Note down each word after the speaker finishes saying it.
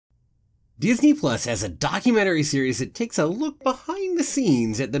Disney Plus has a documentary series that takes a look behind the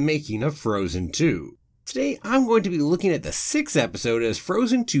scenes at the making of Frozen 2. Today, I'm going to be looking at the 6th episode as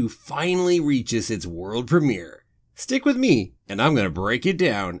Frozen 2 finally reaches its world premiere. Stick with me, and I'm going to break it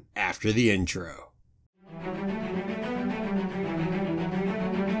down after the intro.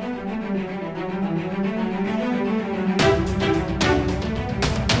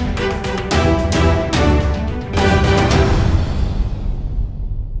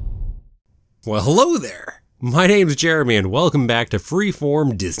 Well, hello there. My name's Jeremy and welcome back to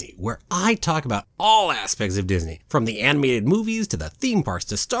Freeform Disney, where I talk about all aspects of Disney, from the animated movies to the theme parks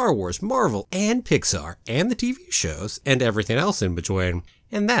to Star Wars, Marvel, and Pixar, and the TV shows, and everything else in between.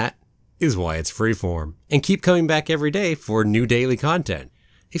 And that is why it's Freeform. And keep coming back every day for new daily content.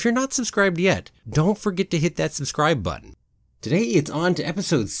 If you're not subscribed yet, don't forget to hit that subscribe button. Today it's on to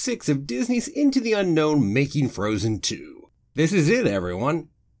episode 6 of Disney's Into the Unknown Making Frozen 2. This is it, everyone.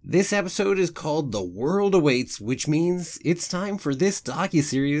 This episode is called The World Awaits, which means it's time for this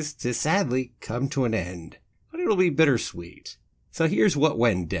docuseries to sadly come to an end. But it'll be bittersweet. So here's what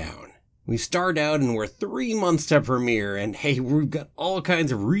went down. We start out and we're 3 months to premiere, and hey, we've got all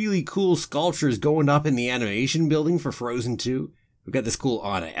kinds of really cool sculptures going up in the animation building for Frozen 2. We've got this cool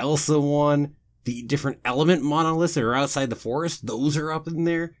Anna Elsa one. The different element monoliths that are outside the forest, those are up in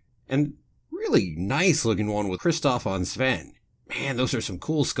there. And really nice looking one with Kristoff on Sven. Man, those are some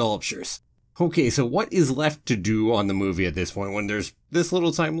cool sculptures. Okay, so what is left to do on the movie at this point when there's this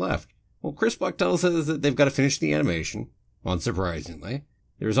little time left? Well, Chris Buck tells us that they've got to finish the animation, unsurprisingly.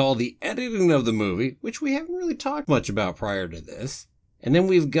 There's all the editing of the movie, which we haven't really talked much about prior to this. And then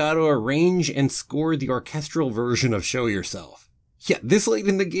we've got to arrange and score the orchestral version of Show Yourself. Yeah, this late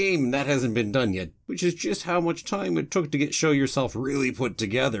in the game, that hasn't been done yet, which is just how much time it took to get Show Yourself really put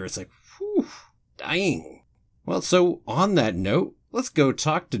together. It's like, whew, dang. Well, so on that note, let's go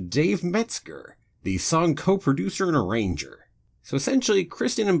talk to Dave Metzger, the song co-producer and arranger. So essentially,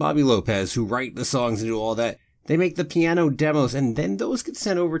 Kristen and Bobby Lopez, who write the songs and do all that, they make the piano demos, and then those get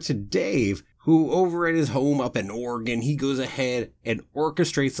sent over to Dave, who over at his home up in Oregon, he goes ahead and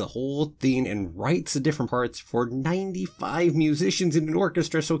orchestrates the whole thing and writes the different parts for 95 musicians in an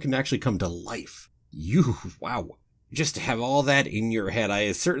orchestra so it can actually come to life. Wow. Just to have all that in your head,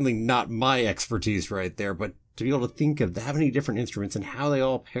 is certainly not my expertise right there, but to be able to think of that many different instruments and how they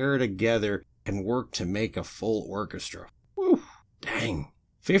all pair together and work to make a full orchestra. Whew, dang.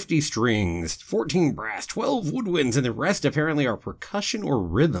 50 strings, 14 brass, 12 woodwinds, and the rest apparently are percussion or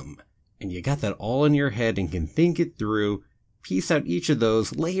rhythm. And you got that all in your head and can think it through, piece out each of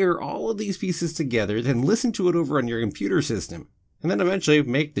those, layer all of these pieces together, then listen to it over on your computer system, and then eventually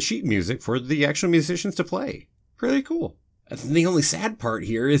make the sheet music for the actual musicians to play. Pretty cool. The only sad part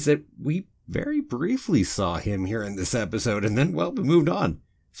here is that we very briefly saw him here in this episode, and then, well, we moved on.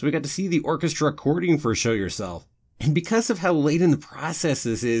 So we got to see the orchestra recording for Show Yourself. And because of how late in the process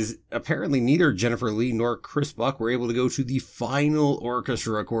this is, apparently neither Jennifer Lee nor Chris Buck were able to go to the final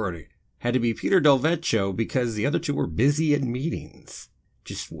orchestra recording. Had to be Peter Del Vecho because the other two were busy at meetings.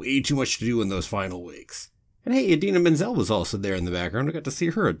 Just way too much to do in those final weeks. And hey, Idina Menzel was also there in the background. I got to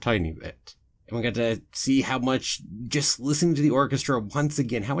see her a tiny bit. And we got to see how much, just listening to the orchestra once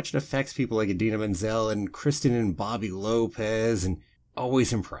again, how much it affects people like Idina Menzel and Kristen and Bobby Lopez, and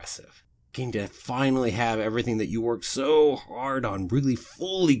always impressive. Getting to finally have everything that you worked so hard on really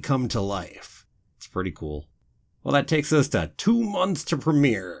fully come to life. It's pretty cool. Well, that takes us to 2 months to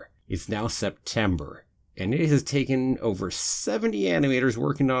premiere. It's now September, and it has taken over 70 animators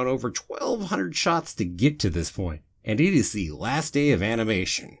working on over 1,200 shots to get to this point. And it is the last day of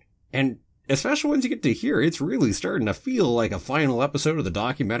animation. And especially once you get to here, it's really starting to feel like a final episode of the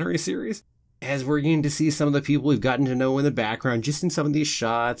documentary series, as we're getting to see some of the people we've gotten to know in the background just in some of these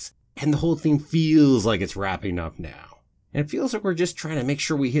shots, and the whole thing feels like it's wrapping up now. And it feels like we're just trying to make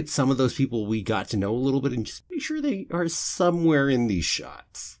sure we hit some of those people we got to know a little bit and just make sure they are somewhere in these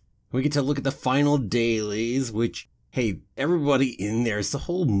shots. We get to look at the final dailies, which, hey, everybody in there, it's the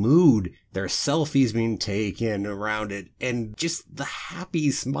whole mood. There are selfies being taken around it, and just the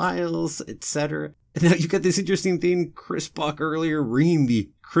happy smiles, etc. And now you've got this interesting thing, Chris Buck earlier ringing the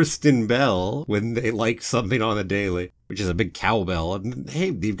Kristen Bell when they like something on the daily, which is a big cowbell. And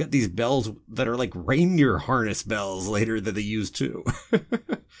hey, they've got these bells that are like reindeer harness bells later that they use too.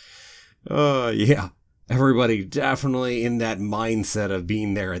 Yeah. Everybody definitely in that mindset of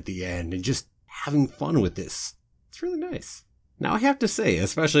being there at the end and just having fun with this. It's really nice. Now I have to say,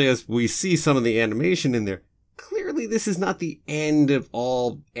 especially as we see some of the animation in there, clearly this is not the end of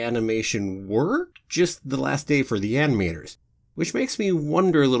all animation work, just the last day for the animators. Which makes me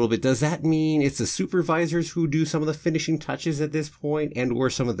wonder a little bit, does that mean it's the supervisors who do some of the finishing touches at this point and or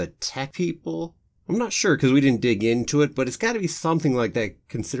some of the tech people? I'm not sure because we didn't dig into it, but it's got to be something like that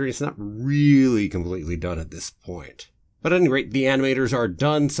considering it's not really completely done at this point. But at any rate, the animators are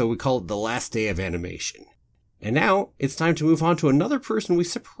done, so we call it the last day of animation. And now it's time to move on to another person we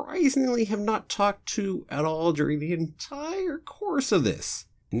surprisingly have not talked to at all during the entire course of this.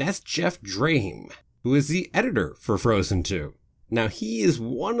 And that's Jeff Drame, who is the editor for Frozen 2. Now, he is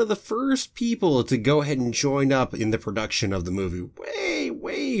one of the first people to go ahead and join up in the production of the movie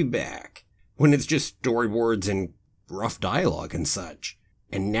way back, when it's just storyboards and rough dialogue and such.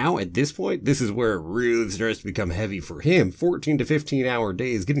 And now at this point, this is where it really starts to become heavy for him. 14 to 15 hour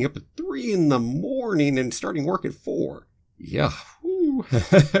days, getting up at 3 in the morning and starting work at 4. Yeah.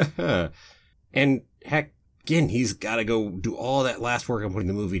 And heck, again, he's got to go do all that last work on putting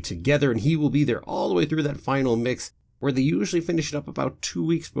the movie together, and he will be there all the way through that final mix, where they usually finish it up about 2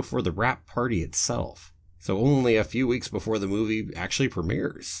 weeks before the wrap party itself. So only a few weeks before the movie actually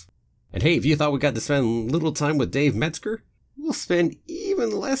premieres. And hey, if you thought we got to spend little time with Dave Metzger, we'll spend even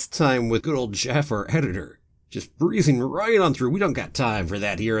less time with good old Jeff, our editor. Just breezing right on through. We don't got time for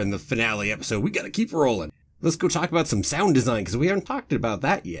that here in the finale episode. We gotta keep rolling. Let's go talk about some sound design, because we haven't talked about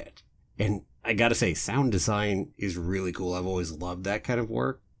that yet. And I gotta say, sound design is really cool. I've always loved that kind of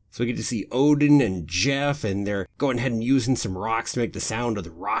work. So we get to see Odin and Jeff, and they're going ahead and using some rocks to make the sound of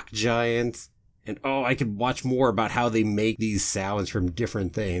the rock giants. And oh, I could watch more about how they make these sounds from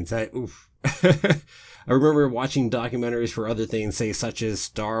different things. I remember watching documentaries for other things, say such as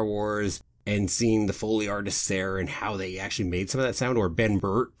Star Wars, and seeing the Foley artists there and how they actually made some of that sound, or Ben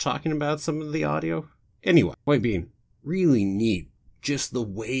Burt talking about some of the audio. Anyway, point being, really neat, just the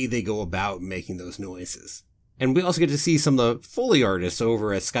way they go about making those noises. And we also get to see some of the Foley artists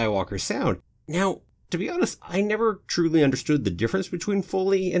over at Skywalker Sound. Now, to be honest, I never truly understood the difference between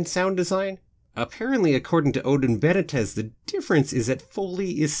Foley and sound design. Apparently, according to Odin Benitez, the difference is that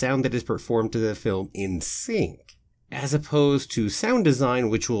Foley is sound that is performed to the film in sync, as opposed to sound design,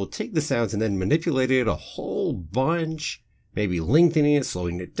 which will take the sounds and then manipulate it a whole bunch, maybe lengthening it,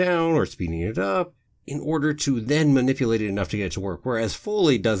 slowing it down, or speeding it up, in order to then manipulate it enough to get it to work, whereas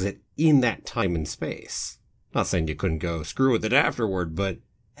Foley does it in that time and space. Not saying you couldn't go screw with it afterward, but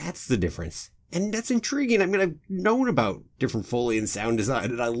that's the difference. And that's intriguing. I mean, I've known about different Foley and sound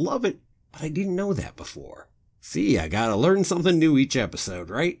design, and I love it, but I didn't know that before. See, I gotta learn something new each episode,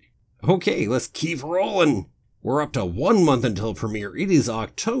 right? Okay, let's keep rolling. We're up to 1 month until premiere. It is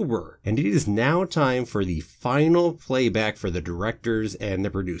October, and it is now time for the final playback for the directors and the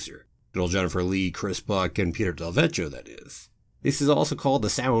producer. Good old Jennifer Lee, Chris Buck, and Peter Del Vecho, that is. This is also called the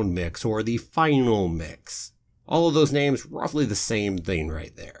sound mix, or the final mix. All of those names, roughly the same thing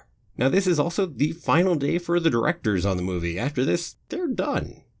right there. Now, this is also the final day for the directors on the movie. After this, they're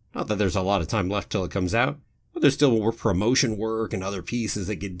done. Not that there's a lot of time left till it comes out, but there's still more promotion work and other pieces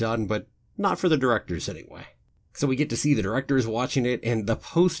that get done, but not for the directors anyway. So we get to see the directors watching it, and the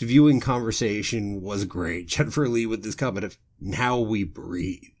post-viewing conversation was great. Jennifer Lee with this comment of, "Now we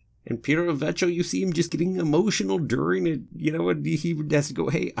breathe." And Peter Del Vecho, you see him just getting emotional during it, and he has to go,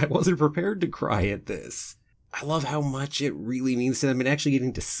 "Hey, I wasn't prepared to cry at this." I love how much it really means to them and actually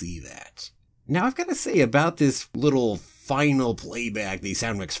getting to see that. Now, I've got to say about this little final playback, the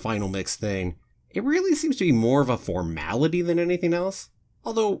sound mix, final mix thing, it really seems to be more of a formality than anything else.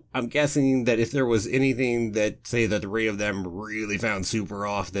 Although, I'm guessing that if there was anything that, say, the three of them really found super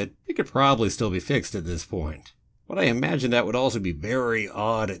off, that it could probably still be fixed at this point. But I imagine that would also be very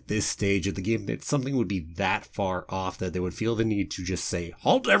odd at this stage of the game, that something would be that far off that they would feel the need to just say,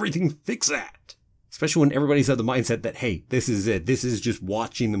 "Halt everything, fix that." Especially when everybody's of the mindset that, hey, this is it. This is just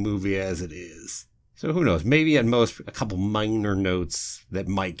watching the movie as it is. So who knows? Maybe at most a couple minor notes that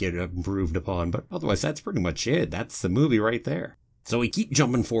might get improved upon. But otherwise, that's pretty much it. That's the movie right there. So we keep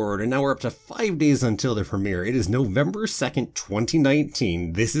jumping forward, and now we're up to 5 days until the premiere. It is November 2nd,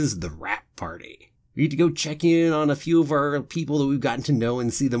 2019. This is the wrap party. We need to go check in on a few of our people that we've gotten to know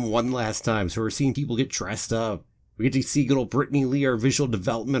and see them one last time. So we're seeing people get dressed up. We get to see good old Brittany Lee, our visual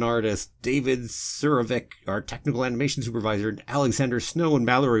development artist, David Surovic, our technical animation supervisor, and Alexander Snow and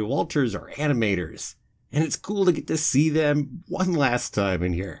Mallory Walters, our animators. And it's cool to get to see them one last time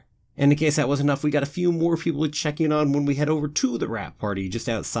in here. And in case that wasn't enough, we got a few more people to check in on when we head over to the wrap party just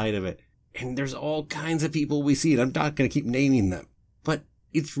outside of it. And there's all kinds of people we see, and I'm not going to keep naming them. But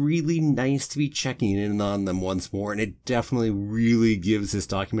it's really nice to be checking in on them once more, and it definitely really gives this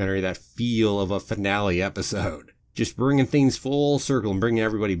documentary that feel of a finale episode. Just bringing things full circle and bringing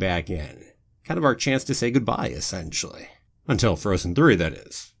everybody back in. Kind of our chance to say goodbye, essentially. Until Frozen 3, that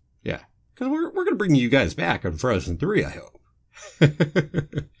is. Yeah. Because we're going to bring you guys back on Frozen 3, I hope.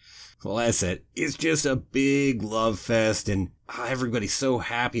 Well, that's it. It's just a big love fest, and everybody's so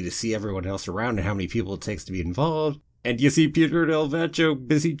happy to see everyone else around and how many people it takes to be involved. And you see Peter Del Vecho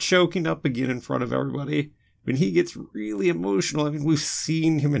busy choking up again in front of everybody. When he gets really emotional, I mean, we've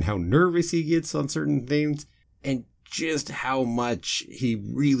seen him and how nervous he gets on certain things, and just how much he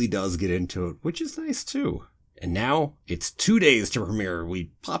really does get into it, which is nice too. And now, it's 2 days to premiere.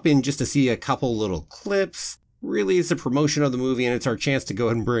 We pop in just to see a couple little clips. Really, it's a promotion of the movie, and it's our chance to go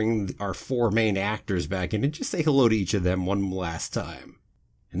ahead and bring our 4 main actors back in and just say hello to each of them one last time.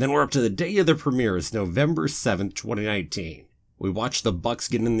 And then we're up to the day of the premiere. It's November 7th, 2019. We watch the Bucks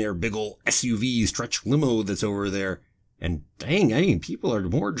get in their big ol' SUV stretch limo that's over there. And dang, I mean, people are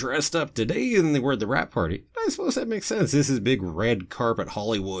more dressed up today than they were at the wrap party. I suppose that makes sense. This is big red carpet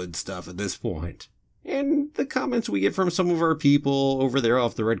Hollywood stuff at this point. And the comments we get from some of our people over there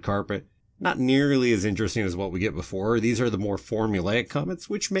off the red carpet, not nearly as interesting as what we get before. These are the more formulaic comments,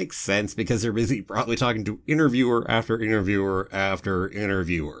 which makes sense because they're busy probably talking to interviewer after interviewer after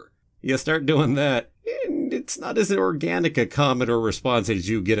interviewer. You start doing that, and it's not as organic a comment or response as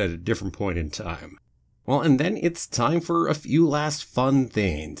you get at a different point in time. Well, and then it's time for a few last fun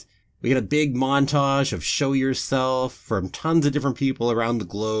things. We get a big montage of show yourself from tons of different people around the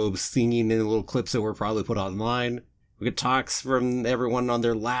globe singing in little clips that were probably put online. We get talks from everyone on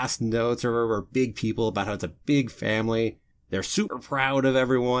their last notes or our big people about how it's a big family. They're super proud of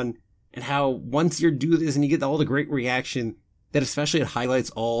everyone, and how once you do this and you get all the great reaction, that especially it highlights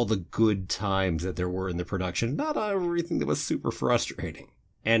all the good times that there were in the production, not everything that was super frustrating.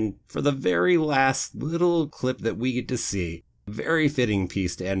 And for the very last little clip that we get to see, very fitting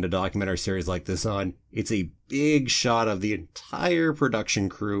piece to end a documentary series like this on, it's a big shot of the entire production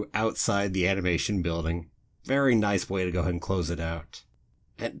crew outside the animation building. Very nice way to go ahead and close it out.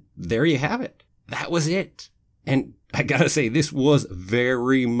 And there you have it. That was it. And I gotta say, this was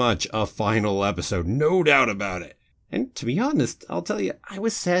very much a final episode, no doubt about it. And to be honest, I'll tell you, I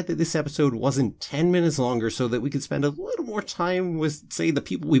was sad that this episode wasn't 10 minutes longer so that we could spend a little more time with, say, the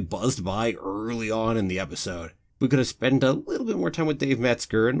people we buzzed by early on in the episode. We could have spent a little bit more time with Dave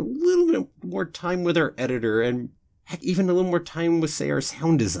Metzger and a little bit more time with our editor and heck, even a little more time with, say, our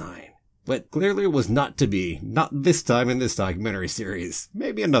sound design. But clearly it was not to be. Not this time in this documentary series.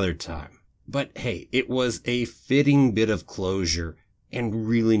 Maybe another time. But hey, it was a fitting bit of closure and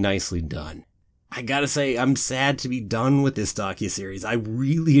really nicely done. I gotta say, I'm sad to be done with this docuseries. I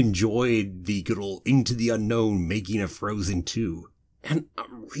really enjoyed the good old Into the Unknown making of Frozen 2. And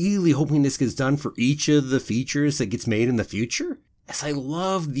I'm really hoping this gets done for each of the features that gets made in the future, as I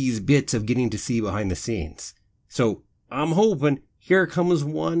love these bits of getting to see behind the scenes. So I'm hoping here comes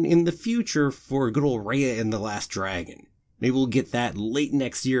one in the future for good old Raya and the Last Dragon. Maybe we'll get that late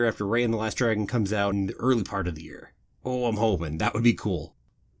next year after Raya and the Last Dragon comes out in the early part of the year. Oh, I'm hoping. That would be cool.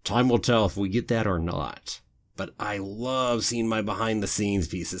 Time will tell if we get that or not. But I love seeing my behind the scenes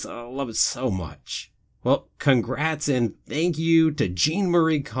pieces. I love it so much. Well, congrats and thank you to Jean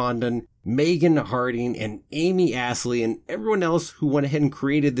Marie Condon, Megan Harding, and Amy Astley, and everyone else who went ahead and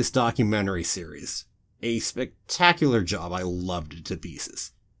created this documentary series. A spectacular job. I loved it to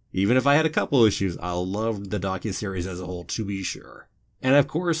pieces. Even if I had a couple issues, I loved the docuseries as a whole, to be sure. And of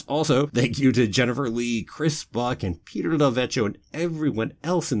course, also, thank you to Jennifer Lee, Chris Buck, and Peter Del Vecho, and everyone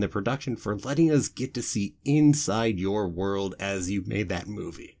else in the production for letting us get to see inside your world as you made that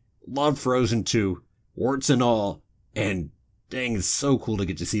movie. Love Frozen 2, warts and all, and dang, it's so cool to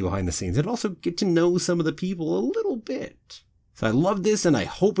get to see behind the scenes and also get to know some of the people a little bit. So I love this, and I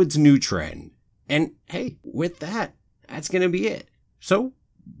hope it's a new trend. And hey, with that, that's going to be it. So,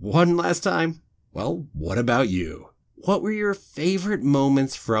 one last time, well, what about you? What were your favorite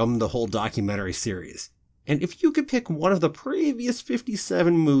moments from the whole documentary series? And if you could pick one of the previous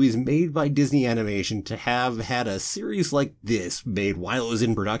 57 movies made by Disney Animation to have had a series like this made while it was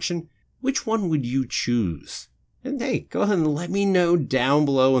in production, which one would you choose? And hey, go ahead and let me know down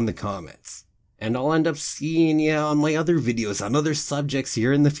below in the comments. And I'll end up seeing you on my other videos on other subjects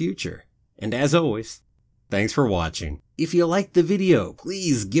here in the future. And as always, thanks for watching. If you liked the video,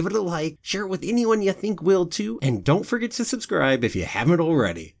 please give it a like, share it with anyone you think will too, and don't forget to subscribe if you haven't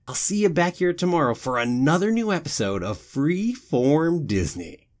already. I'll see you back here tomorrow for another new episode of Freeform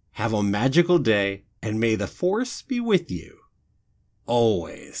Disney. Have a magical day, and may the Force be with you.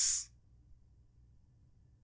 Always.